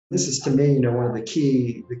This is, to me, one of the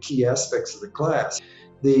key aspects of the class.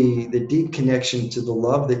 The deep connection to the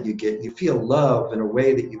love that you get. You feel love in a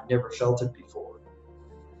way that you've never felt it before.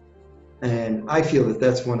 And I feel that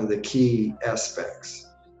that's one of the key aspects.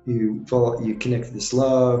 You connect to this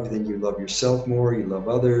love, then you love yourself more, you love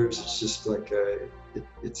others. It's just like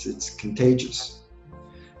it's contagious.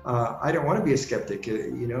 I don't want to be a skeptic.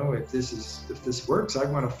 If this works, I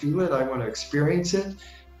want to feel it. I want to experience it.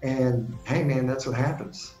 And hey, man, that's what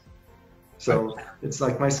happens. So it's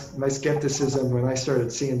like my skepticism when I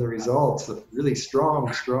started seeing the results, the really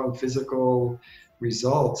strong physical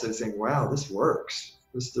results. I was saying, wow, this works.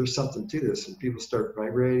 There's something to this. And people start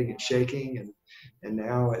vibrating and shaking, and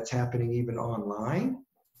now it's happening even online.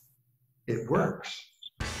 It works.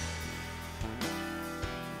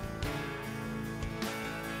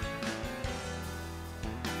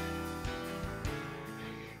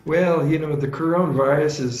 Well, the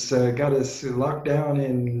coronavirus has got us locked down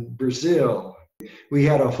in Brazil. We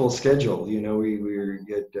had a full schedule. We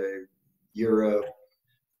got Europe,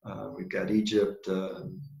 we've got Egypt,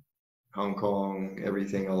 Hong Kong,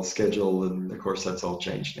 everything all scheduled, and of course that's all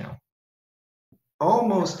changed now.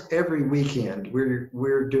 Almost every weekend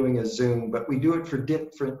we're doing a Zoom, but we do it for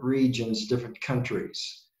different regions, different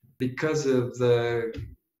countries. Because of the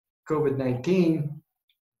COVID-19,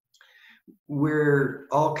 we're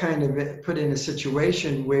all kind of put in a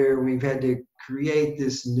situation where we've had to create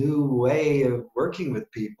this new way of working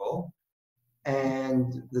with people,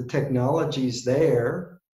 and the technology's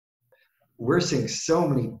there. We're seeing so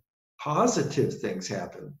many positive things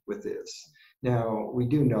happen with this. Now, we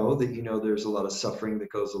do know that, there's a lot of suffering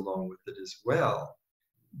that goes along with it as well.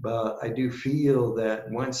 But I do feel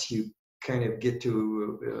that once you kind of get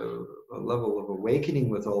to a level of awakening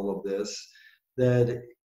with all of this, that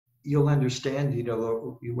you'll understand,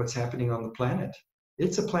 what's happening on the planet.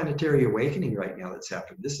 It's a planetary awakening right now that's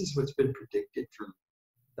happened. This is what's been predicted for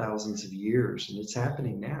thousands of years, and it's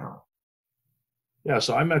happening now. Yeah,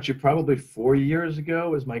 so I met you probably 4 years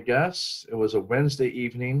ago, is my guess. It was a Wednesday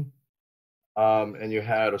evening, and you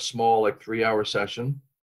had a small, 3-hour session,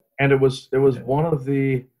 and it was one of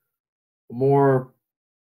the more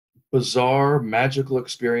bizarre, magical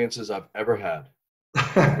experiences I've ever had.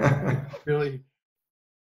 Really.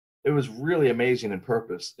 It was really amazing in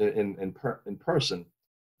person,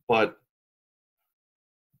 but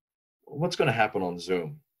what's going to happen on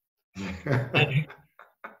Zoom?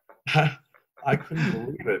 I couldn't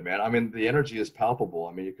believe it, man. I mean, the energy is palpable.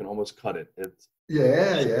 I mean, you can almost cut it. It's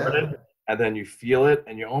yeah. And then you feel it,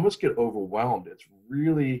 and you almost get overwhelmed. It's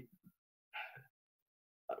really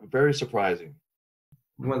very surprising.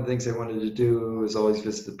 One of the things I wanted to do was always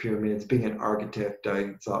visit the pyramids. Being an architect,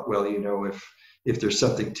 I thought, well, if there's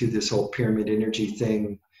something to this whole pyramid energy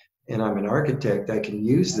thing, and I'm an architect, I can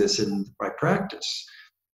use this in my practice.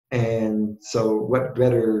 And so what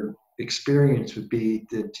better experience would be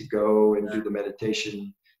than to go and do the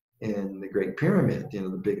meditation in the Great Pyramid,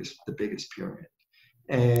 the biggest pyramid.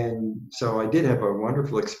 And so I did have a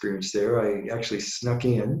wonderful experience there. I actually snuck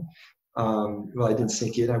in. Well, I didn't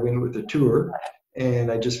sneak in. I went with a tour.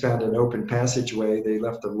 And I just found an open passageway. They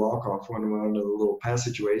left the lock off one of the little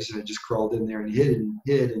passageways, and I just crawled in there and hid,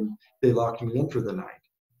 and they locked me in for the night.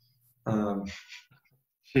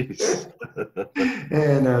 Jeez.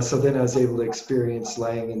 And so then I was able to experience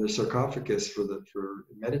laying in the sarcophagus for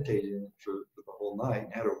meditating for the whole night,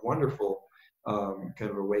 and had a wonderful kind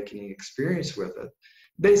of awakening experience with it.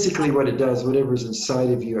 Basically, what it does, whatever's inside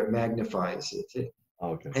of you, it magnifies it.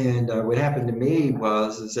 Okay. And what happened to me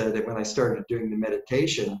is that when I started doing the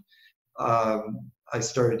meditation, I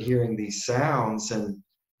started hearing these sounds, and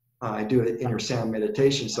I do an inner sound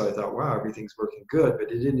meditation. So I thought, wow, everything's working good.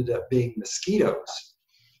 But it ended up being mosquitoes.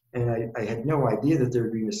 And I had no idea that there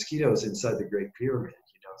would be mosquitoes inside the Great Pyramid.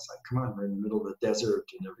 It's like, come on, we're in the middle of the desert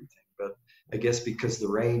and everything. But I guess because the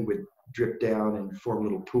rain would drip down and form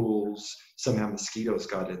little pools, somehow mosquitoes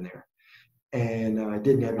got in there. And I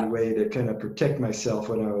didn't have any way to kind of protect myself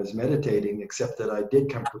when I was meditating, except that I did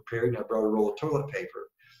come prepared, and I brought a roll of toilet paper.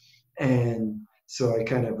 And so I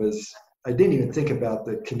didn't even think about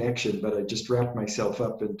the connection, but I just wrapped myself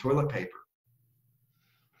up in toilet paper.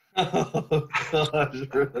 Oh, gosh,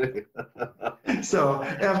 really? So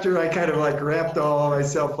after I kind of wrapped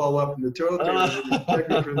myself all up in the toilet paper to protect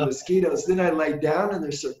me from the mosquitoes, then I laid down in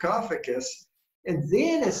the sarcophagus, and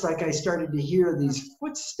then it's like I started to hear these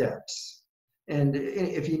footsteps. And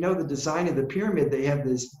if you know the design of the pyramid, they have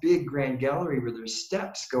this big grand gallery where there's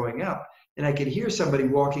steps going up. And I could hear somebody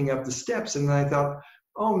walking up the steps. And then I thought,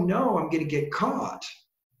 oh no, I'm going to get caught.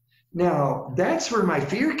 Now, that's where my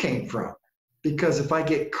fear came from. Because if I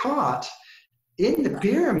get caught in the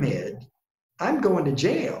pyramid, I'm going to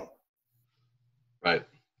jail. Right.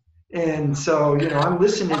 And so, you know, I'm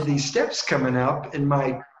listening to these steps coming up in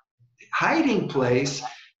my hiding place.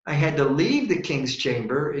 I had to leave the king's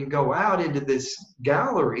chamber and go out into this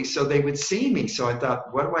gallery so they would see me. So I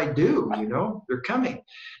thought, what do I do? You know, they're coming.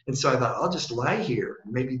 And so I thought, I'll just lie here.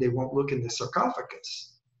 Maybe they won't look in the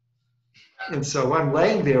sarcophagus. And so I'm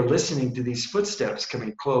laying there listening to these footsteps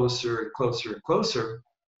coming closer and closer and closer.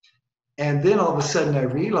 And then all of a sudden I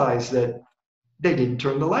realized that they didn't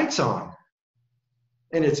turn the lights on.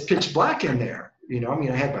 And it's pitch black in there. You know, I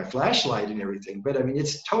mean, I had my flashlight and everything, but I mean,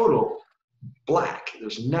 it's total black.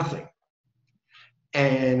 There's nothing.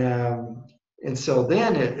 And so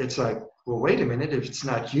then it's like, well, wait a minute. If it's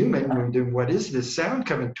not human, then what is this sound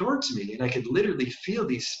coming towards me? And I could literally feel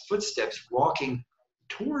these footsteps walking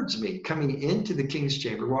towards me, coming into the king's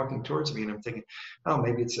chamber, walking towards me. And I'm thinking, oh,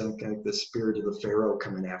 maybe it's like the spirit of the Pharaoh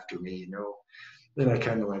coming after me, you know. Then I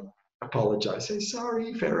kind of like apologize, say,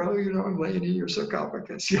 sorry, Pharaoh, you know, I'm laying in your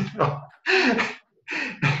sarcophagus, you know.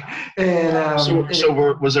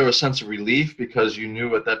 Was there a sense of relief because you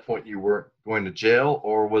knew at that point you weren't going to jail,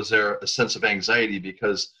 or was there a sense of anxiety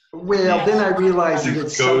because then I realized that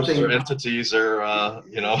it's ghosts something, or entities or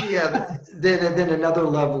you know? Yeah, then another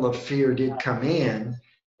level of fear did come in,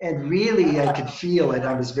 and really I could feel it.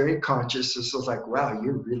 I was very conscious. So I was like, wow,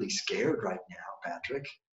 you're really scared right now, Patrick.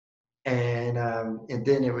 And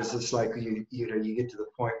then it was just like you get to the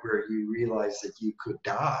point where you realize that you could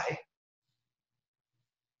die.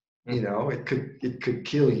 You know, it could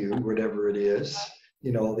kill you, whatever it is.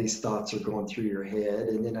 You know, all these thoughts are going through your head.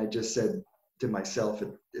 And then I just said to myself at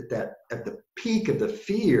the peak of the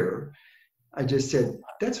fear, I just said,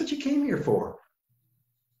 that's what you came here for.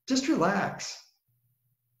 Just relax.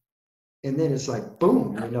 And then it's like,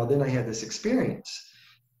 boom, you know, then I had this experience.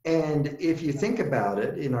 And if you think about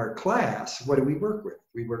it, in our class, what do we work with?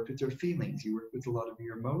 We work with your feelings. You work with a lot of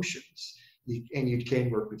your emotions. And you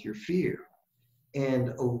can work with your fear. And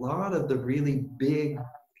a lot of the really big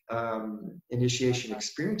initiation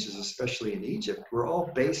experiences, especially in Egypt, were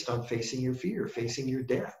all based on facing your fear, facing your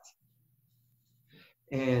death.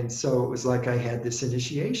 And so it was like I had this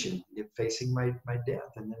initiation, facing my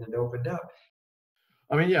death, and then it opened up.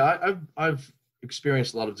 I mean, yeah, I've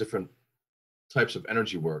experienced a lot of different types of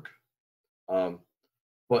energy work,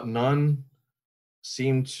 but none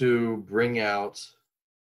seem to bring out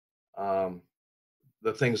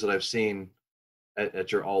the things that I've seen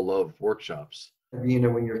at your All Love workshops. You know,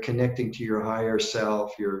 when you're connecting to your higher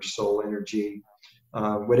self, your soul energy,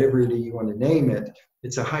 whatever you want to name it,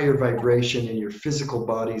 it's a higher vibration and your physical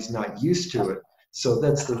body's not used to it. So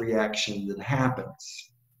that's the reaction that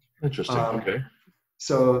happens. Interesting. Okay.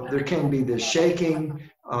 So there can be this shaking,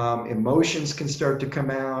 emotions can start to come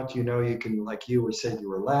out. You know, you can, like you said, you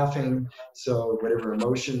were laughing. So whatever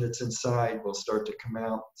emotion that's inside will start to come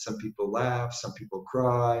out. Some people laugh, some people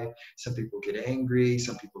cry, some people get angry,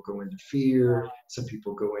 some people go into fear, some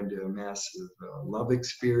people go into a massive love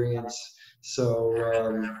experience.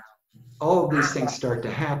 So all of these things start to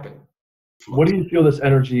happen. What do you feel this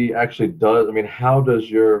energy actually does? I mean,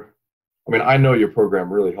 I know your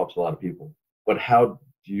program really helps a lot of people, but how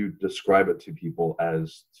do you describe it to people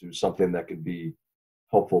as to something that could be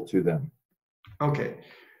helpful to them? Okay.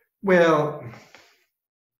 Well,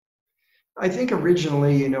 I think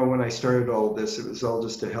originally, you know, when I started all this, it was all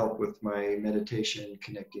just to help with my meditation,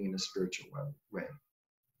 connecting in a spiritual way.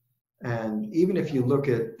 And even if you look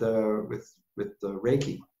at with the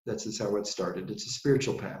Reiki, that's just how it started. It's a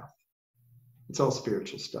spiritual path. It's all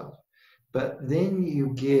spiritual stuff. But then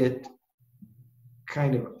you get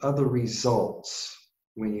kind of other results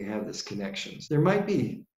when you have this connections. There might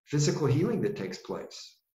be physical healing that takes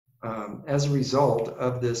place as a result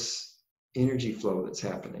of this energy flow that's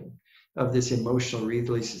happening, of this emotional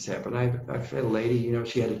release that's happening. I've had a lady, you know,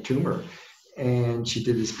 she had a tumor and she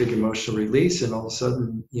did this big emotional release, and all of a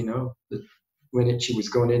sudden, you know, she was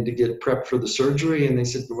going in to get prepped for the surgery, and they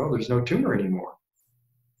said, well, there's no tumor anymore.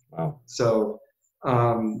 Wow. So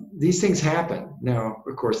these things happen. Now,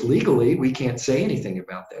 of course, legally, we can't say anything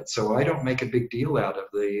about that. So I don't make a big deal out of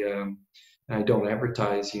I don't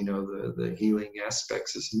advertise, you know, the healing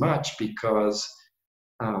aspects as much because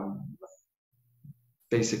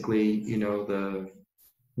basically, you know, the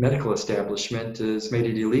medical establishment has made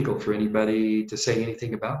it illegal for anybody to say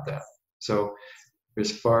anything about that. So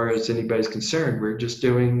as far as anybody's concerned, we're just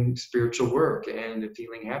doing spiritual work, and if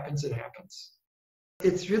healing happens, it happens.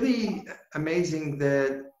 It's really amazing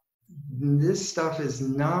that this stuff is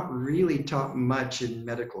not really taught much in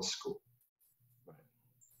medical school.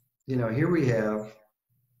 You know, here we have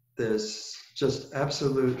this just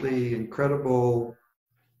absolutely incredible,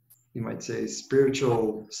 you might say,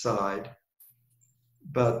 spiritual side,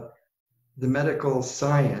 but the medical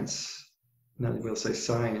science, we'll say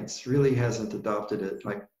science, really hasn't adopted it.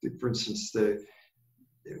 Like, for instance,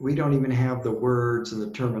 we don't even have the words and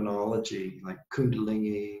the terminology like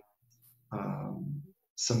kundalini,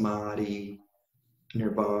 samadhi,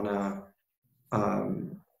 nirvana.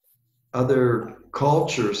 Other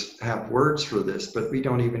cultures have words for this, but we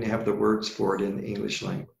don't even have the words for it in the English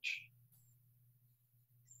language.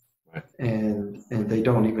 Right. And they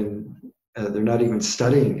don't even, they're not even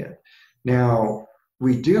studying it. Now,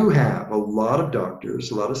 we do have a lot of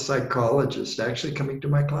doctors, a lot of psychologists actually coming to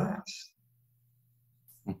my class.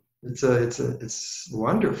 It's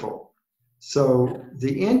wonderful. So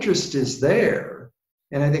the interest is there.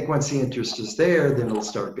 And I think once the interest is there, then it'll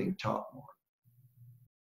start being taught more.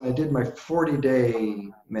 I did my 40-day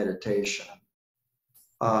meditation.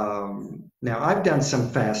 Now, I've done some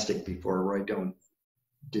fasting before where I didn't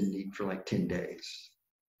eat for like 10 days.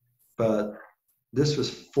 But this was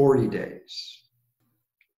 40 days.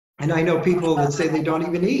 And I know people that say they don't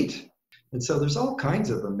even eat. And so there's all kinds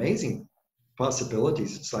of amazing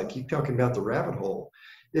possibilities. It's like you're talking about the rabbit hole.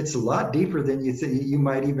 It's a lot deeper than you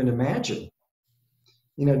might even imagine.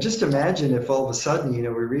 You know, just imagine if all of a sudden, you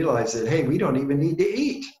know, we realize that, hey, we don't even need to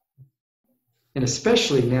eat. And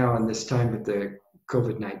especially now in this time with the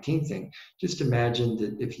COVID-19 thing, just imagine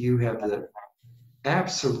that if you have the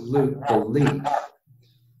absolute belief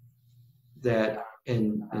that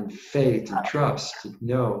in faith and trust to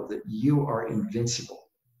know that you are invincible,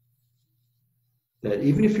 that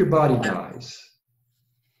even if your body dies,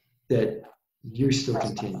 that you still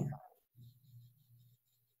continue.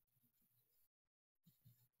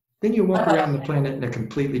 Then you walk around the planet in a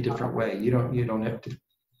completely different way. You don't have to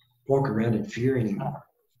walk around in fear anymore.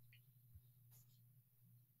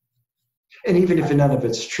 And even if none of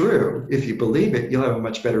it's true, if you believe it, you'll have a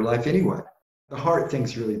much better life anyway. The heart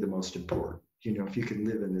thing's really the most important. You know, if you can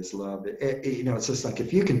live in this love, you know, it's just like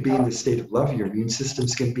if you can be in the state of love, your immune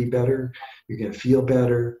system's going to be better, you're going to feel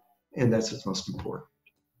better, and that's what's most important.